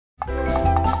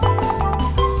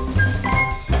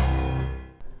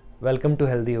Welcome to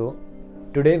Healthyho.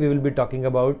 Today we will be talking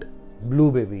about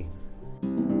blue baby.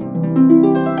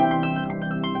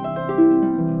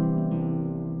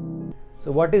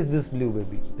 So what is this blue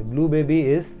baby? The blue baby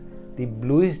is the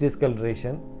bluish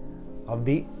discoloration of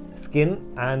the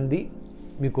skin and the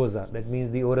mucosa, that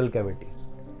means the oral cavity.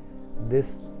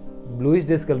 This bluish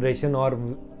discoloration, or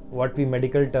what we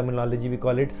medical terminology we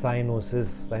call it cyanosis.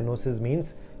 Cyanosis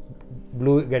means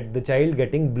the child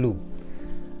getting blue.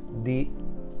 The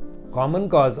common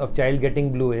cause of child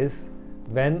getting blue is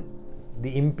when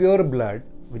the impure blood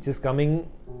which is coming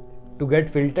to get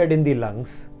filtered in the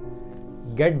lungs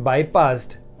get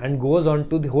bypassed and goes on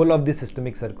to the whole of the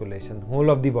systemic circulation, whole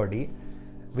of the body,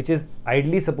 which is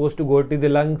ideally supposed to go to the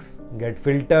lungs, get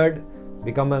filtered,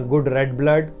 become a good red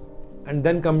blood, and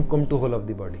then come to whole of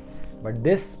the body. But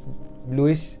this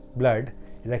bluish blood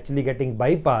is actually getting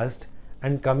bypassed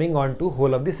and coming on to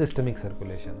whole of the systemic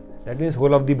circulation. That means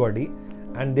whole of the body,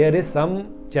 and there is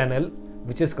some channel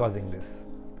which is causing this.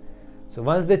 So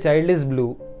once the child is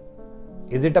blue,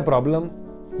 is it a problem?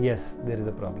 Yes, there is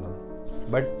a problem.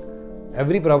 But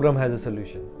every problem has a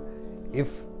solution.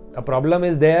 If a problem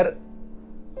is there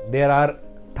are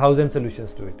 1,000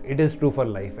 solutions to it. It is true for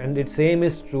life, and it same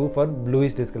is true for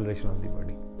bluish discoloration of the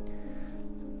body.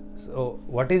 So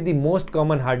what is the most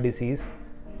common heart disease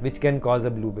which can cause a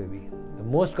blue baby? The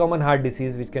most common heart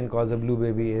disease which can cause a blue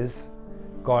baby is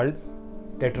called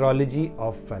Tetralogy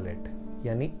of Fallot.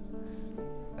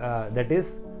 That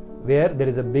is where there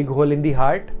is a big hole in the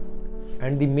heart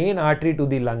and the main artery to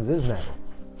the lungs is narrow.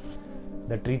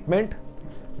 The treatment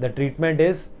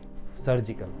is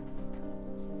surgical.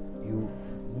 You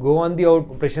go on the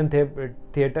operation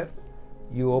theatre,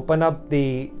 you open up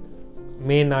the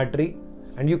main artery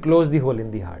and you close the hole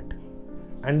in the heart,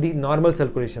 and the normal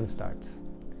circulation starts.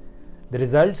 The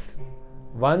results,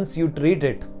 once you treat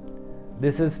it,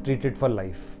 this is treated for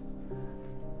life.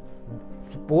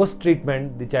 Post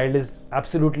treatment, the child is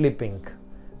absolutely pink,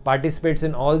 participates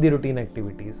in all the routine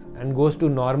activities, and goes to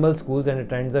normal schools and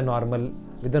attends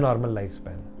with a normal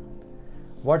lifespan.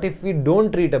 What if we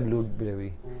don't treat a blue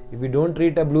baby? If we don't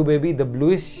treat a blue baby, the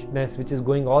bluishness which is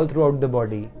going all throughout the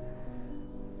body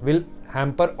will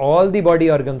hamper all the body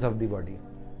organs of the body.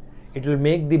 It will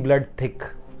make the blood thick.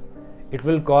 It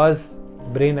will cause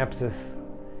brain abscess.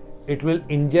 It will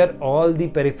injure all the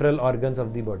peripheral organs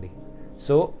of the body.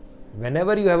 So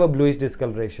whenever you have a bluish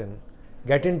discoloration,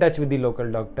 get in touch with the local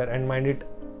doctor and mind it,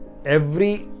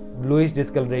 every bluish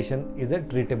discoloration is a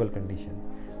treatable condition.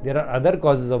 There are other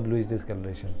causes of bluish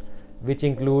discoloration which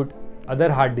include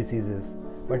other heart diseases,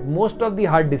 but most of the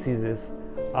heart diseases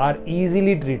are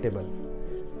easily treatable.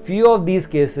 Few of these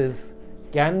cases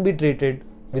can be treated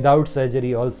without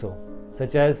surgery also,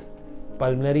 such as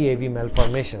pulmonary AV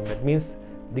malformation, that means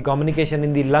the communication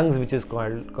in the lungs which is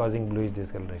causing bluish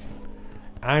discoloration,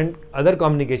 and other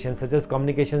communications such as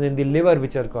communications in the liver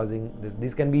which are causing this.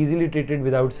 These can be easily treated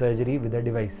without surgery with a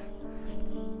device.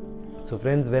 So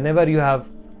friends, whenever you have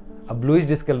a bluish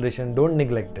discoloration, don't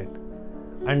neglect it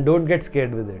and don't get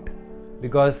scared with it,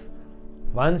 because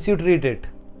once you treat it,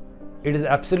 it is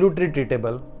absolutely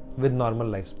treatable with normal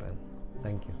lifespan.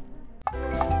 Thank you.